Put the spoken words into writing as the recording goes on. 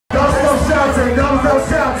without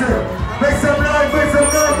shouting. Make some noise, make some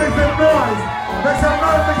noise, make some noise. Make some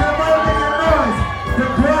noise, make some noise, make some noise. The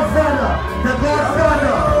Godfather, the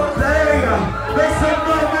Godfather, the area. Make some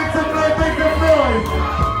noise, make some noise, make some noise.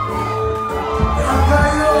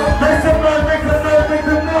 Make some noise, make some noise, make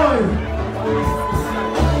some noise.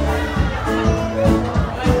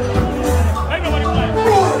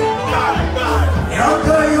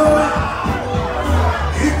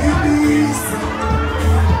 Kikibees.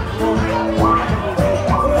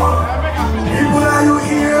 People, are you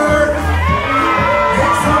here?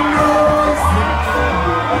 Make some noise.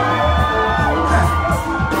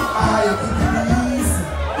 Kikibees.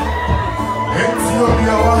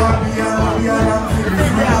 Ethiopia, Wahhabia, and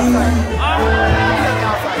Philippines.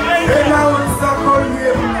 And now it's a call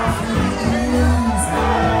here in the Philippines.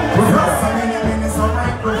 Because Samini minutes on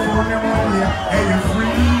microphone and you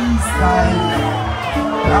freestyle.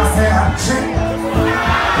 I say I'm chick.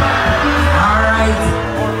 Alright.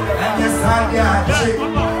 And you stand there, chick.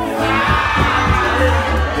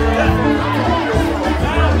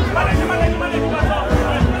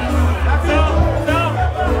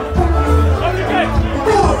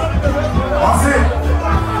 What's it?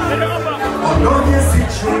 Oh, don't you see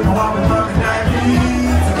chick? No, I'm not the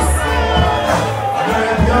diabetes.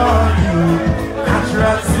 I'm you.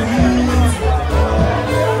 Natural sweet.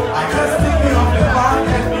 I just think me off the back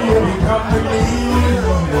and baby come to me.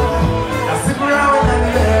 I sit around and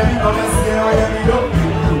let me come and see how you don't do.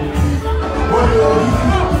 What do you eat?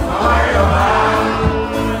 How are you, man?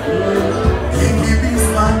 Kikibees,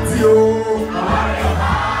 man, too. How are you,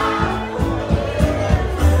 man?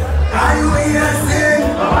 Are you here, sing?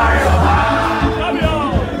 How are you, man?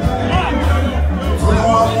 So now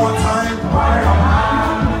one more time. How are you, man?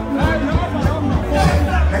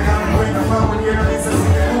 Like I'm going to find when you're not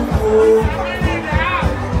listening.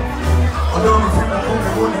 Although I'm from the home,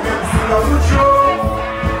 I won't get to see the future.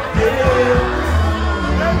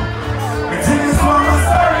 The thing is one more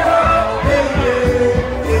story.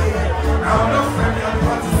 Now I'm not friendly, I'm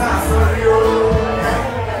not to say sorry.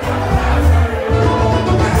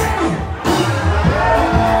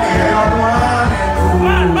 Yeah, I'm one and two.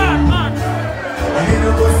 I need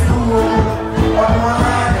to go through on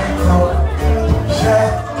one and two. Yeah.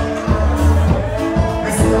 I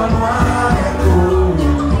see on one and two.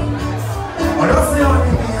 I don't see on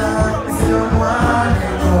me, I see on one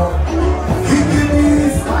and two.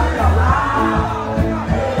 Kikibees.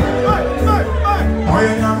 Oh,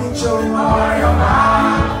 you're not me, Joe. Oh, you're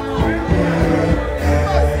mine.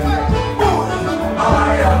 Oh,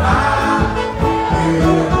 you're mine.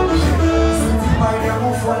 Sitting by the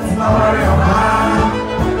move on, oh, you're mine.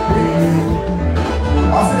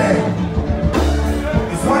 What's that?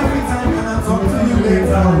 It's one thing time, can I talk to you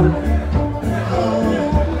later?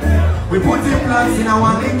 We put in plants in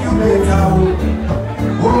our incubator.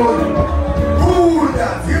 Oh,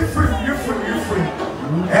 that you're free, you're free, you're free.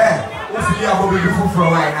 Yeah, what's the year we'll be beautiful for a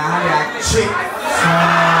while now? That chick.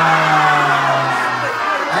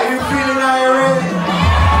 Are you feeling irate?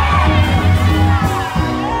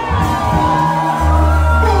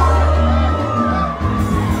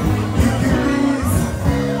 Kikibees.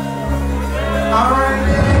 Alright,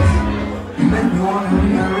 you make me want to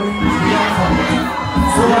rearrange the alphabet.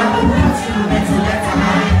 So I can put you into that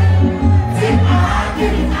time. Take my hand,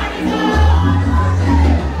 give it.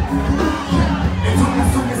 It's only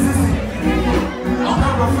so necessary. I'm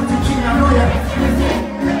not going to king, I know ya.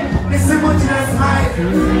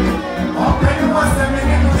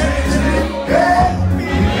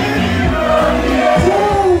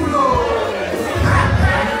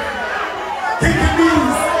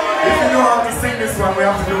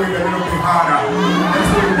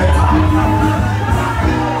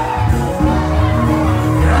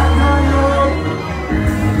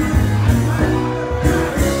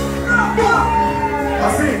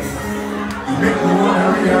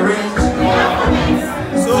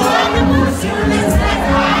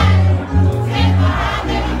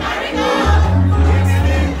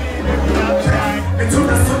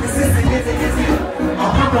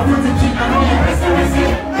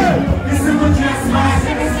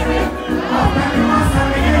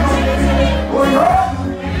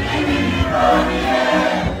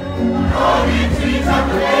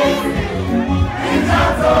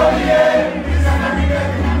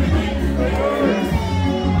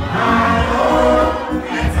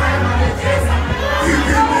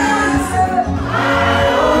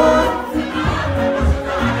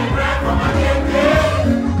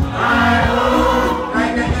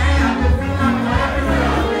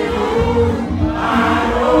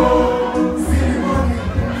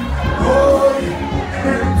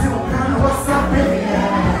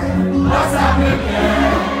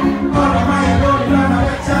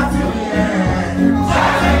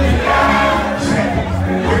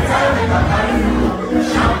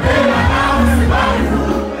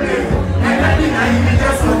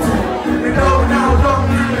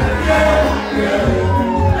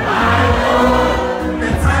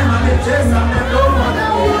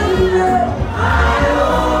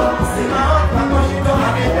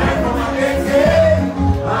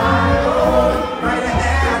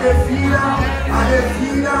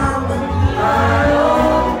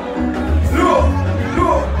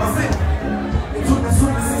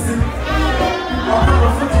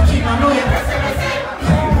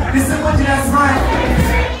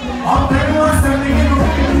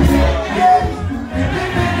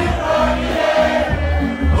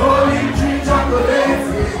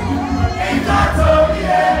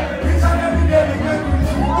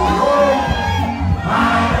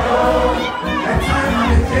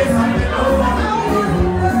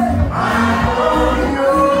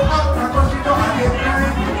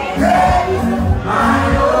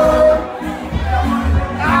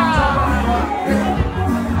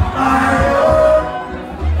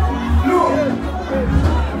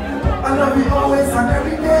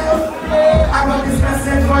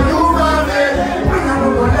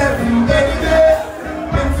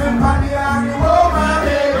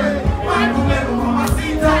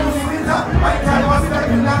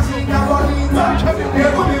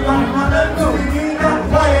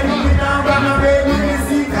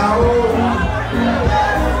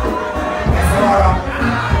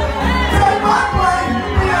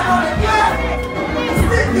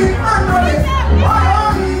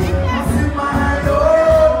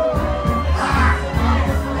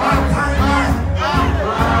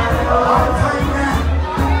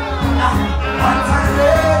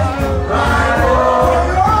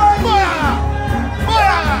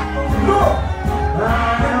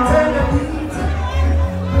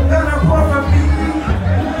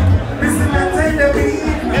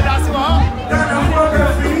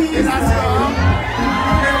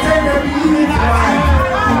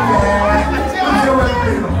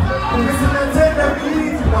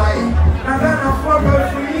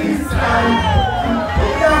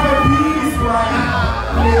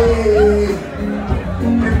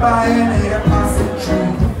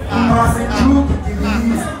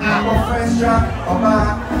 track,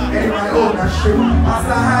 anybody own a ship, as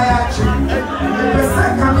a high action. The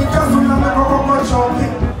second me just remember Coco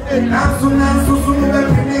choking. Nansu Nansu Sunu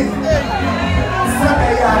Bepini.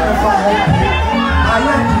 Sunday I never help you. I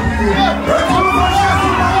like you.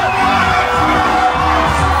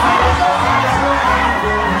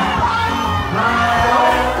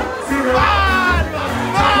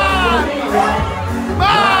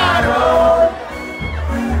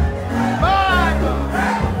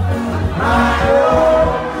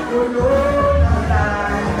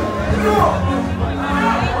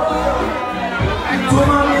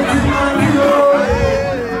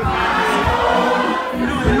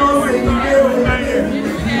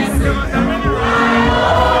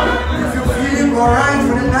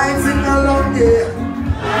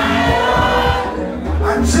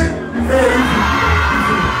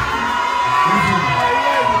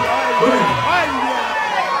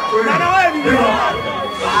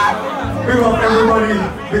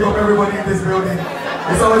 Big up everybody in this building.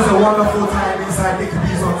 It's always a wonderful time inside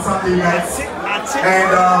Kikibees on Sunday nights. And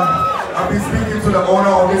I've been speaking to the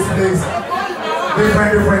owner of this place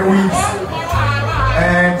different weeks.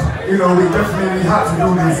 And you know, we definitely had to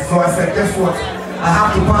do this. So I said, guess what? I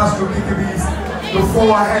have to pass through Kikibees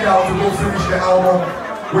before I head out to go finish the album,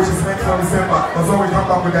 which is next for December. Because when we come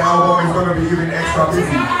back with the album, it's going to be even extra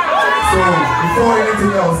busy. So before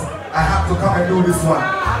anything else, I have to come and do this one.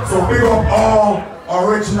 So big up all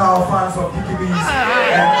original fans of Kikibees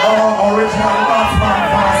and all original Batman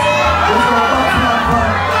fans.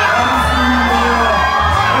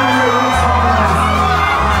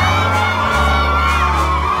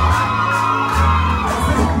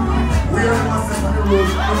 We are the masters on the road.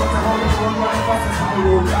 No matter how much one running fastest on the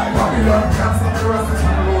road. Babylon can't stop the rest on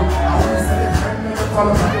the road. I want to say the trend in the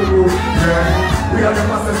colors on the road. We are the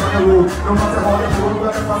masters on the road. No matter how much road, we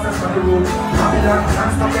are the fastest on the road. Babylon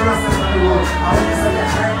can't stop the rest on the road. I want to say the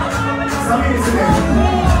trend. Samini today.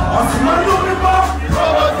 Osman Lumiba.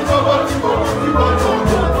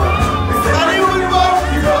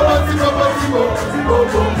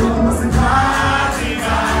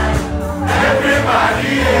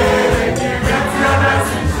 Everybody, get your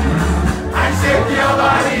dance and shake your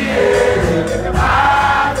body.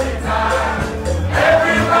 Party time.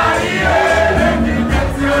 Everybody,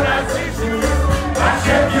 get your dance and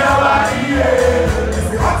shake your body.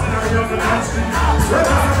 It's hot in the dance.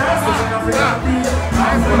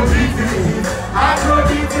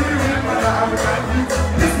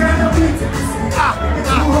 This kind of beat, it's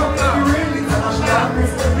too hot to be really international.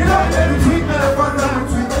 You know, let me tweet, let me fun, let me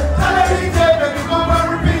tweet. Tell every day that we go and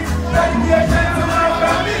repeat. Let me get chance to my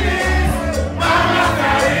family. Mama,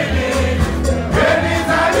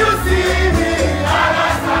 anytime you see me,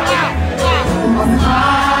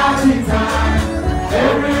 party time.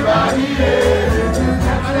 Everybody,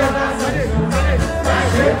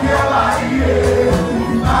 shake your body,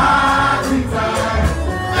 party time.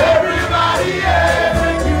 Everybody,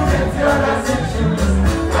 make you get your attention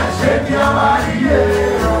and shake your body.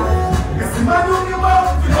 Yes, man, you give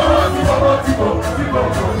up.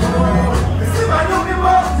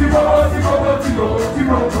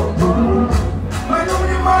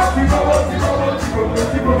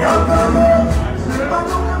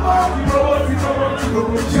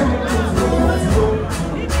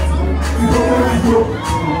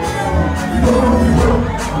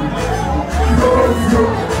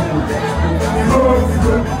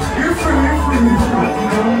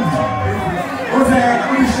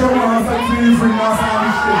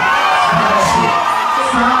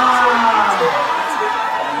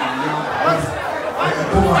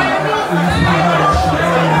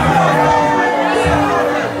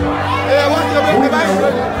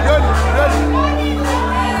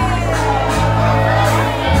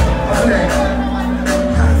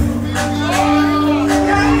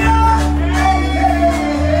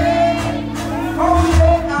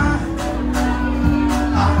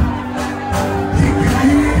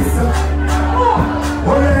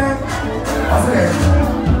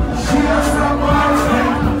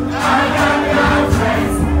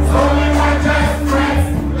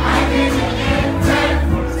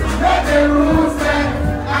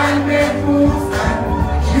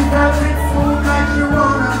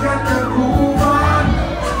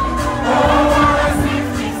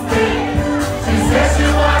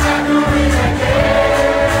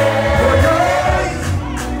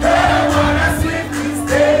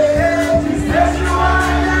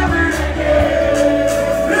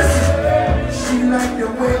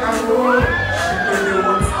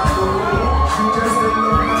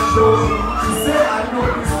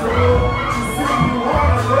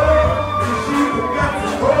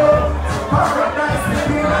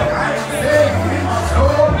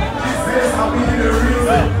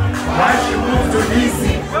 why she moved to DC.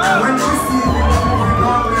 When she see me moving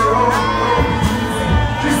on the road,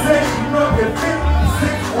 she said she know the fit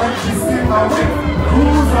sick when she see my whip.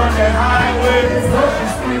 Who's on the highway? So she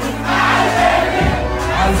screams, hi baby.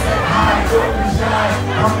 I said hi, don't be shy.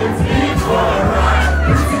 I'm with me for a ride.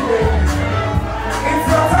 Pretty baby, it's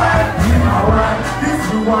your time, be my wife. This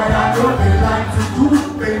is why I know they like to do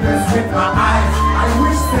favors with my eyes. I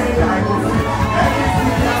wish say I would fit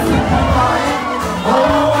everything that's in my mind. Oh,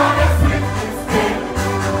 I wanna flip this thing.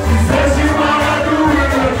 She says she wanna do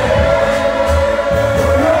it again.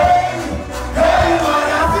 Hey,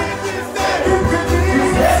 wanna flip this thing. She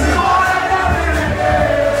says she wanna do it again.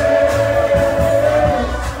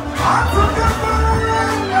 I took her for a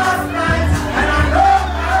ride last night, and I know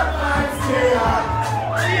I might stay out.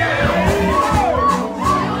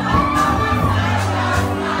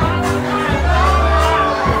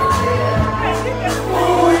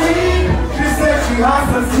 She has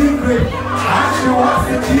a secret, and she wants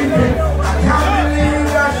to keep it. I can't believe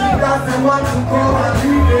that she doesn't want to go and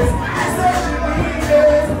leave this. She said she needs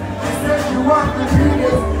it. She said she wants to do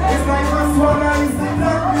this. It's like my swallow is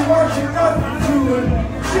exactly what she doesn't do it.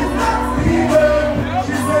 She's not sleeping.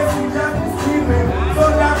 She says she just is sleeping. So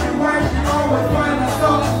that's why she always finds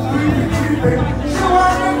herself really creeping. She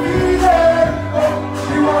wanna feel it. Oh,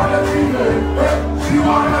 she wanna feel it. She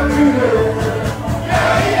wanna feel it.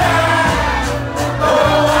 Yeah, yeah. Oh,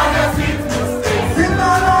 I wanna see mistakes in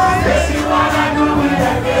my life. Yeah, she wanna do it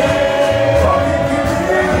again. Oh,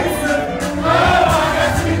 Kikibees. Oh, I wanna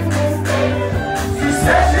see mistakes. She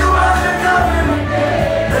said she wanna do it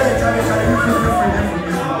again. Hey, Charlie, you feel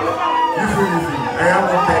hey, I'm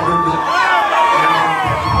on that good.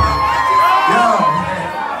 Yo,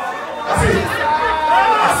 I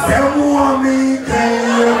said, me, can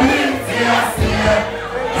you beat me? I see it.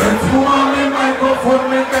 And you want me, microphone,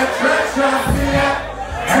 make a treasure.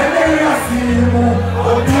 And then you see him,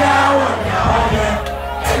 oh, yeah, what yeah.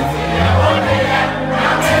 And you want me,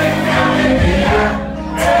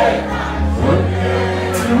 hey, what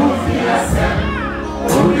you feel yourself?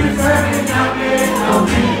 Oh, you turning down me, no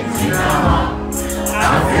beats now. I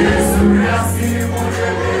feel serious, see him, oh,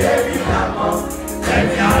 baby, I'm up. And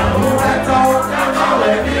you know that I'm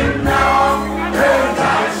wedding now. Hey,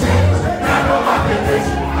 I shit, I know my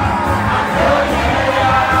condition.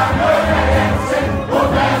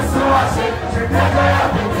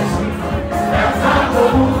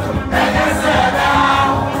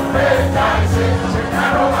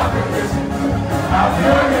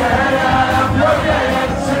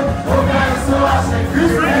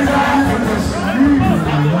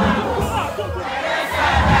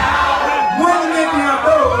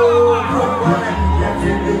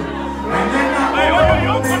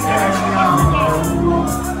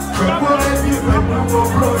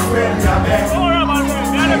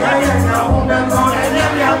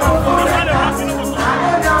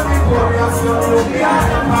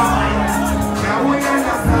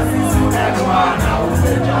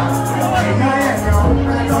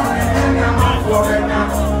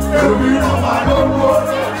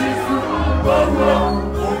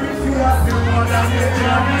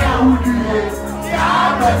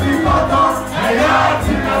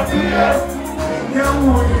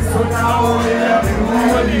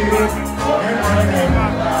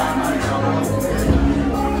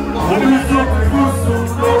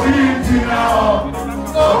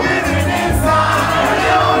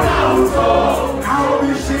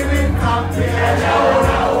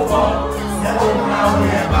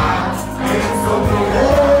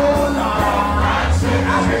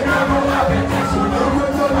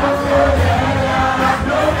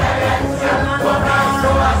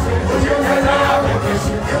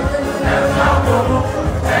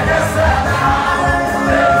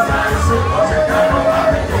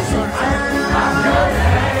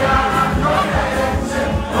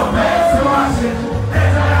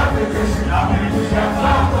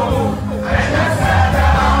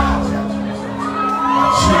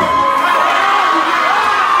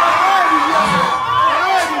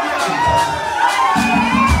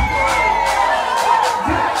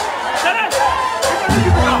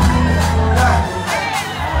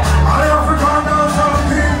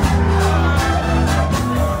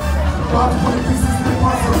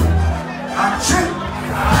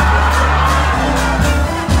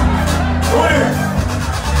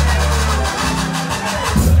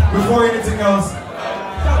 Before anything else,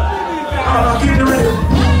 keep the rhythm.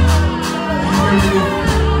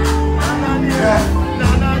 Yeah.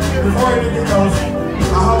 Before anything else,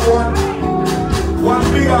 I have one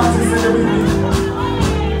big artist in the building.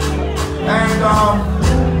 And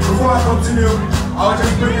before I continue, I'll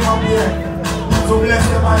just bring him up here to bless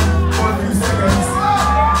the man. for a few seconds,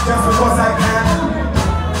 just because I can.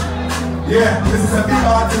 Yeah, this is a big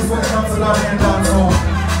artist when it comes to love and dancehall,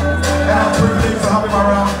 and I'm privileged to have him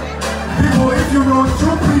around. People, if you know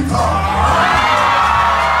Jupiter.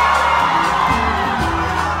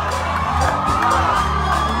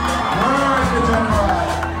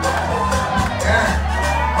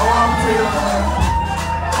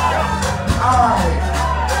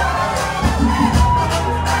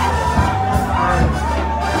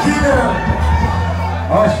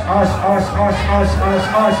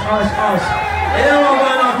 Hush. Anyone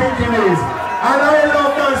going on Kikibees? And I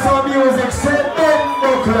love dancehall music. Say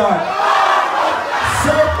bumbo clad.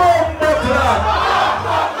 Say bumbo clad.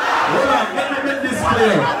 Hold on, let me make this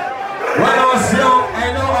clear. When I was young,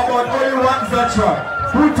 I know about only one veteran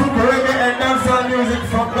who took reggae and dancehall music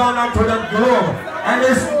from Ghana to the globe. And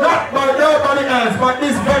it's not by nobody else, but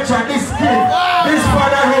this veteran, this kid, this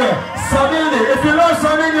father here, Samini. If you love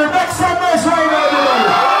Samini, make some noise right now,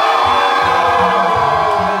 everybody.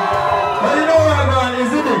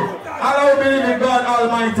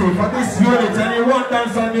 Almighty for this unit, and you want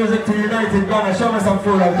dancehall music to unite in Ghana. Show me some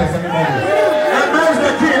full lighters, everybody. Embrace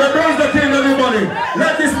the king, everybody.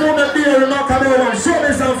 Let this moment be a remarkable one. Show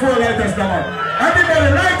me some full lighters, come on.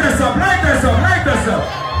 Everybody, light us up. I'm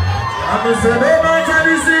going to say, no matter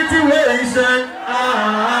the situation.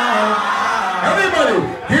 Everybody,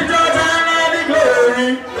 give God all the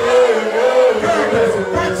glory.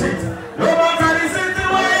 Touch it. No matter the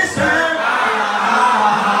situation.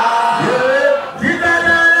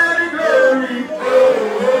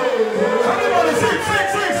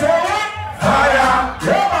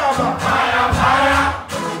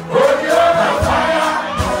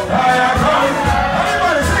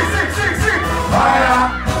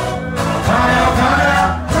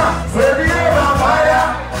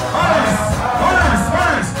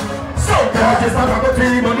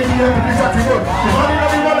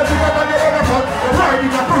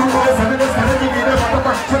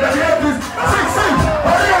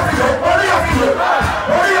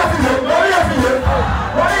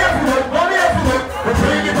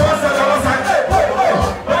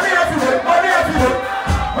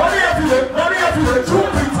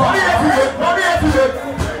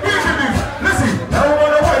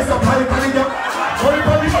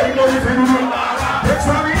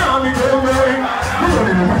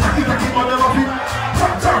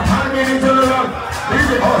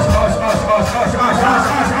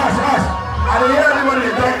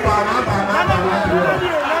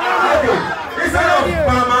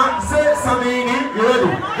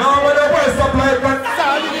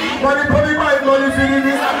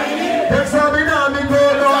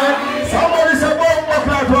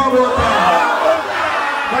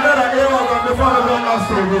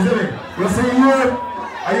 You see,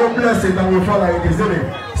 you're blessed and we follow it, isn't it?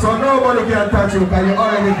 So nobody can touch you because you're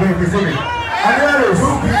already great, isn't it? And there is,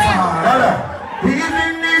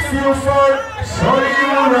 even if you fall, surely you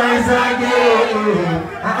will rise again.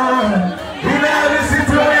 In every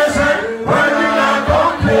situation, when we not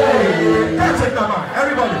complain. Touch it, come on,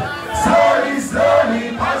 everybody. Slowly,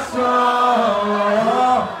 pastor.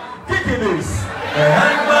 Kikibees.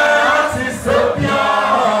 And my heart is so pure.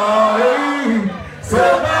 So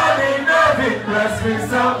bless me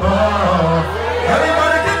some more.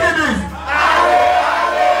 Everybody Kikibees. Hallelujah.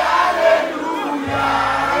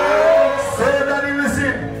 Say that you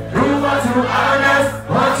listen. Do what you honest,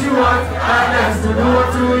 what you want honest to do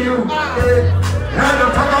to you. Now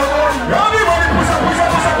don't talk about everybody push up.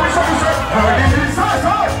 This is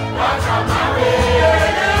so. Walk on my way.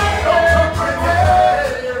 Don't talk my way.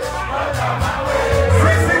 Walk on my way.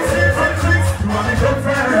 6. You want me good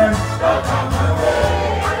friends. Don't talk my way.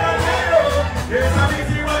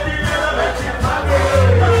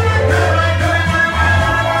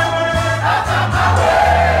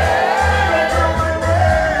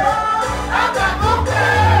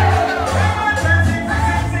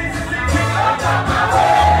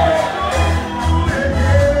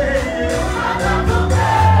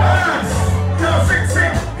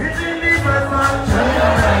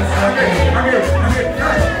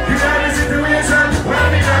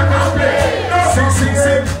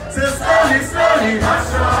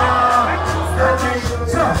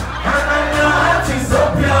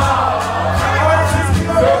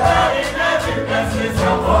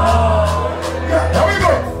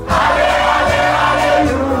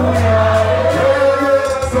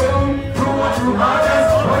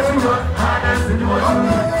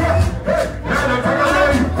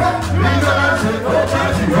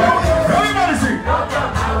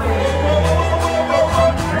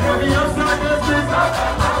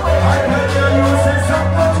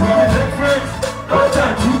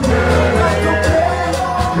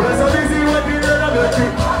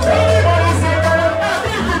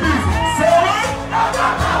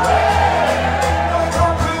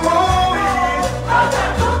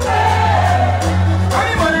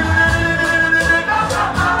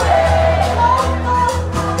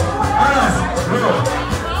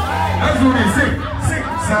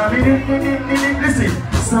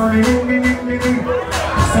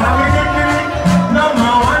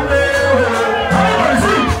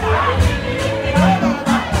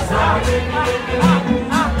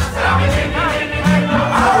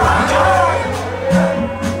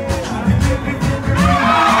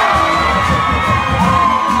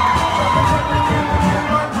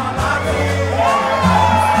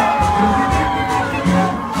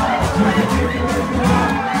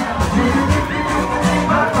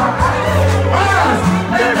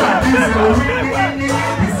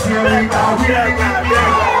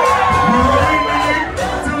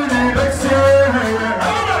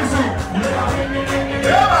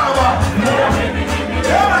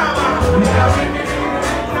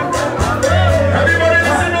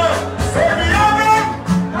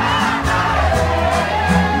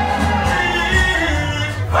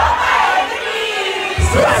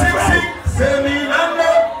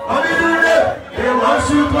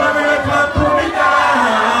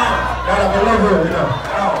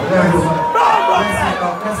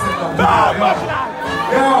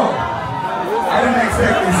 I didn't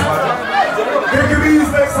expect this one. Kikibees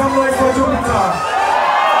make some noise for Jupiter.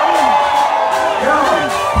 Yo.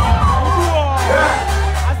 Yeah.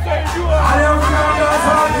 I am Fernando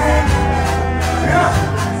Santin. Yeah.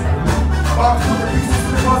 Back to the pieces of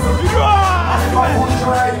the puzzle. I'm going to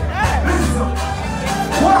try. Listen.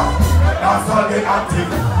 What? That's all they active.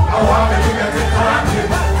 I want to get it corrected.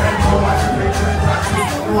 And go watch the picture and practice.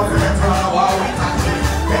 You want to get around the wall with tactics.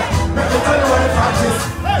 Yeah. Let me tell you what it practice.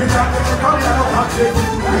 You can't get your money out of practice.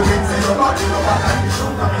 You can say your body, your back, and you show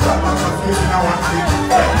them it's all about your face in a one thing.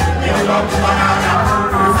 Yeah. You love to banana.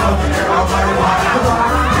 You love to get out marijuana. You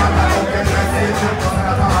can't get your face in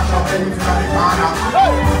a mash up and you can have the corner.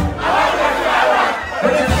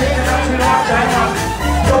 When you take it out, you know what China.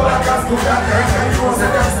 Go back and school that girl, and you know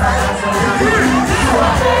second style.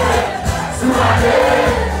 Suade.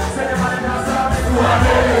 Say the man in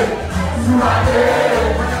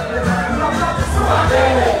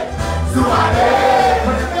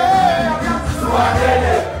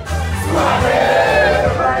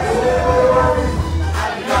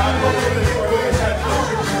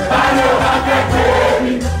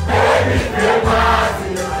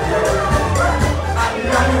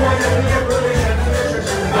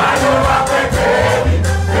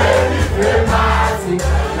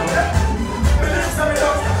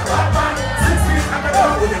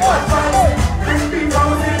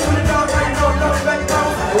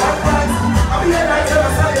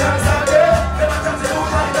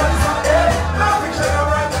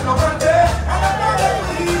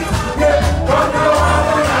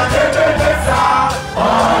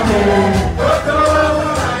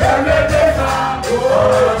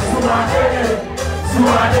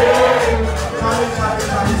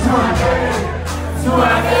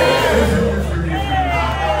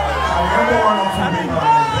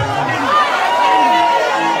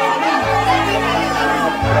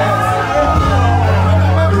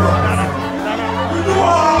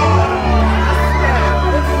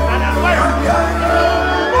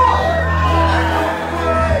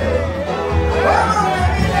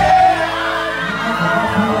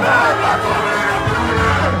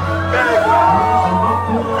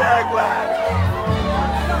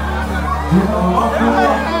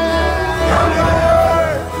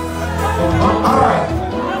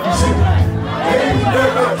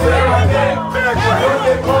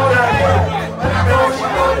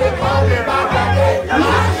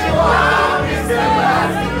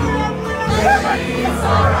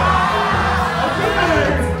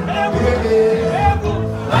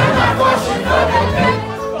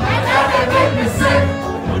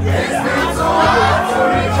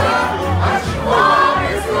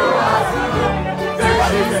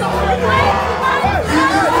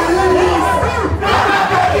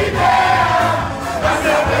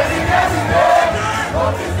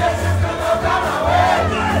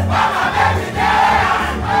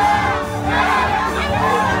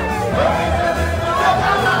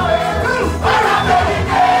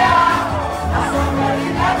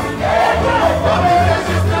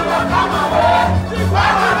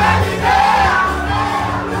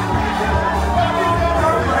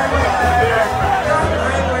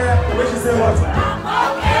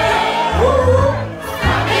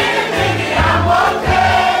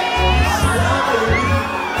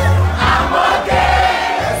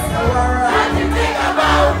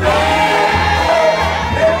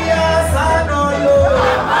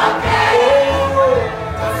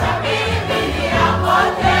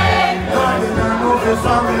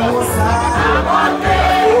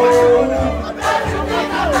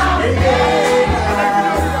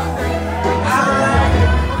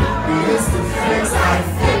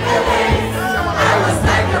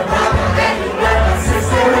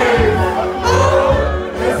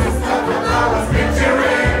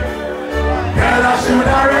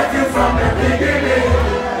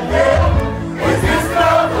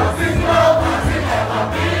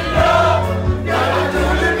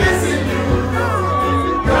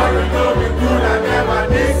You're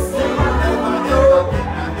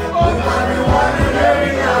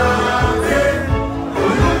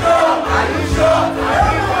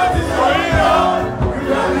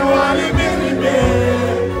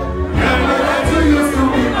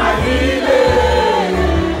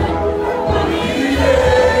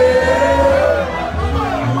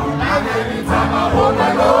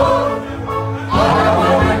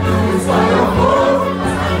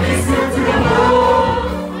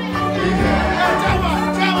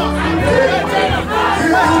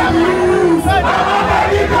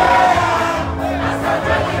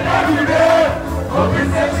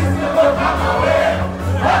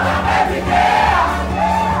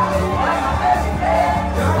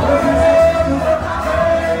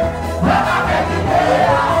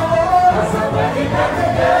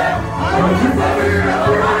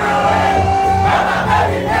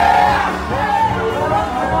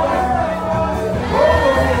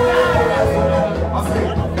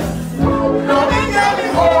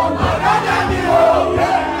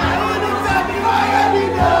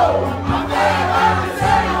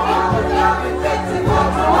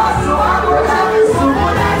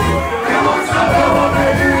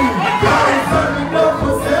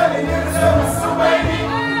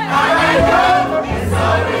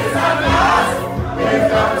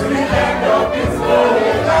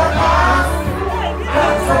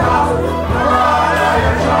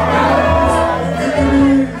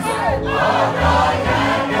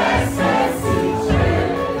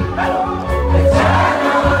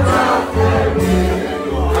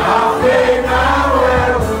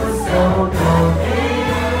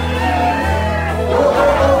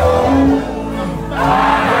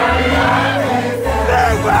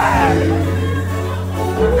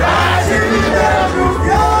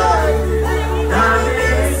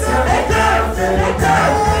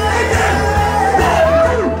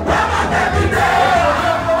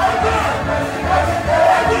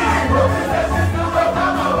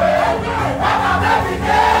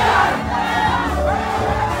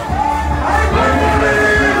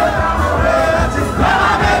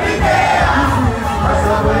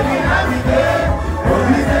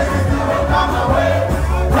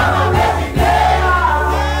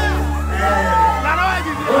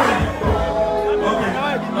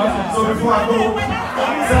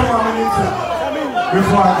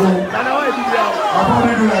Before I go, I'll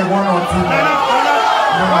probably do like 1 or 2.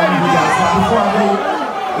 But before I go,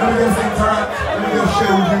 let me just interact, let me just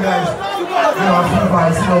share with you guys, a few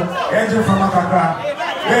vibes, Angel from Akaka.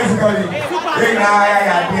 Basically,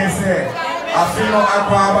 I feel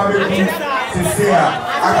Aqua Baby to say,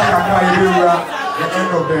 Akaka, the end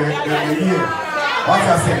of the year. Like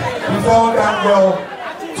I said, we've all done well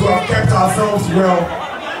to have kept ourselves well,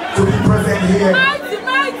 to be present here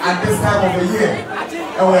at this time of the year.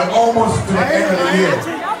 And we're almost to the end of the year.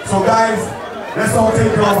 So guys, let's all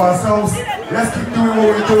take care of ourselves. Let's keep doing what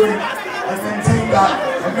we're doing and maintain that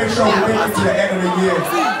and make sure we make it to the end of the year.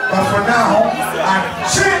 But for now,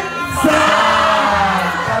 shit!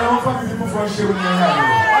 I don't fucking people for shit with me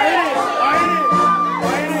here.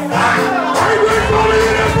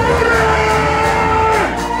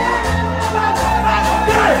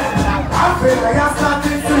 I feel like I'm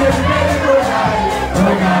starting to hear the baby go die.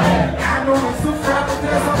 I know it's too far to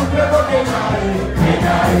tell some people they die.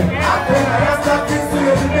 I feel like I'm starting to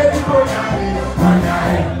hear the baby go die.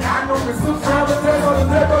 I know it's too far to tell some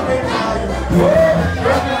people they die.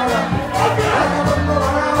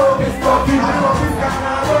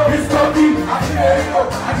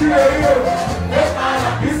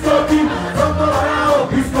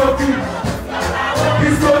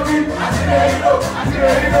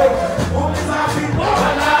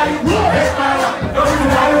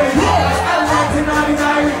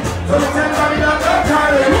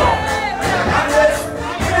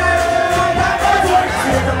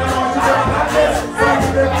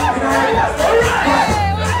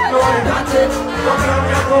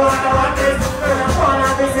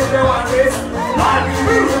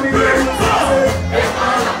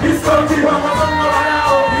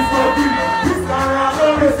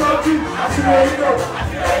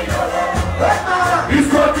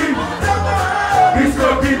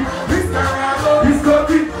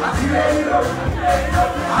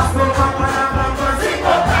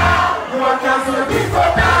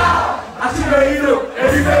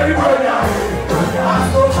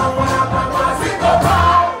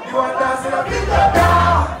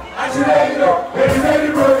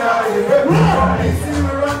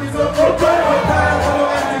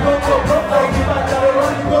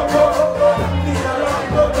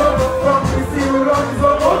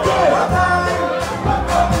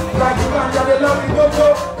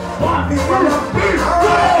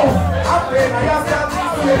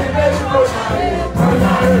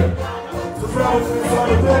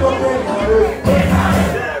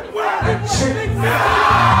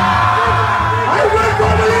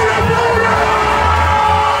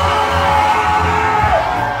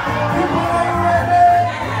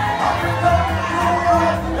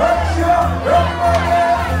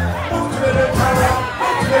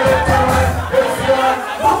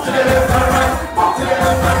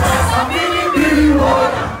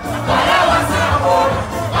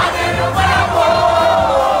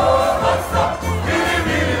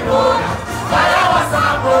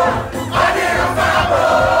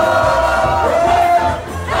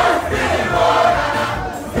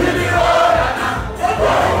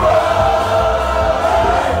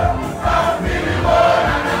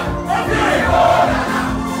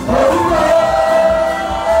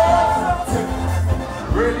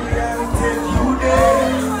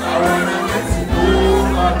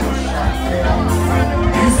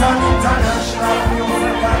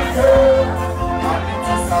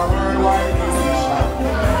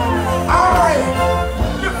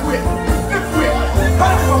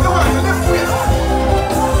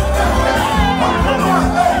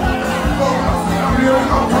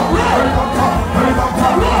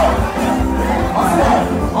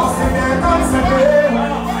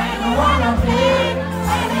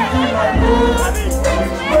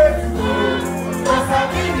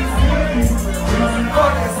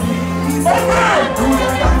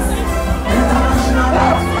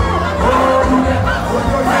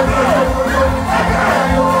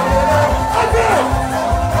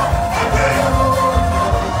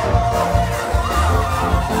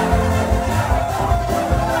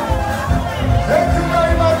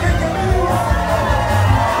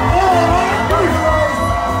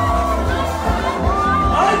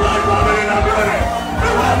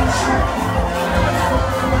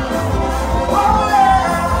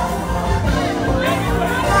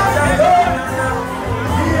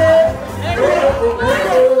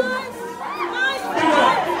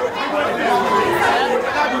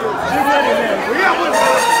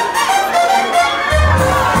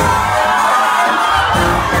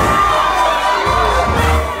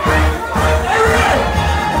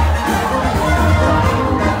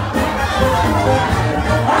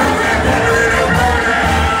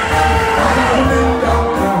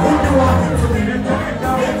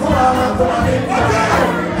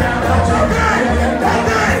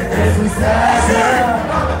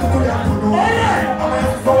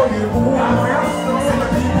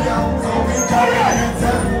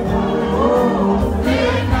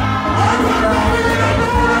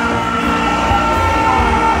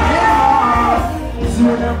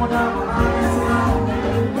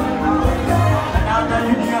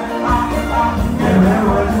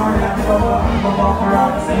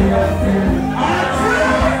 All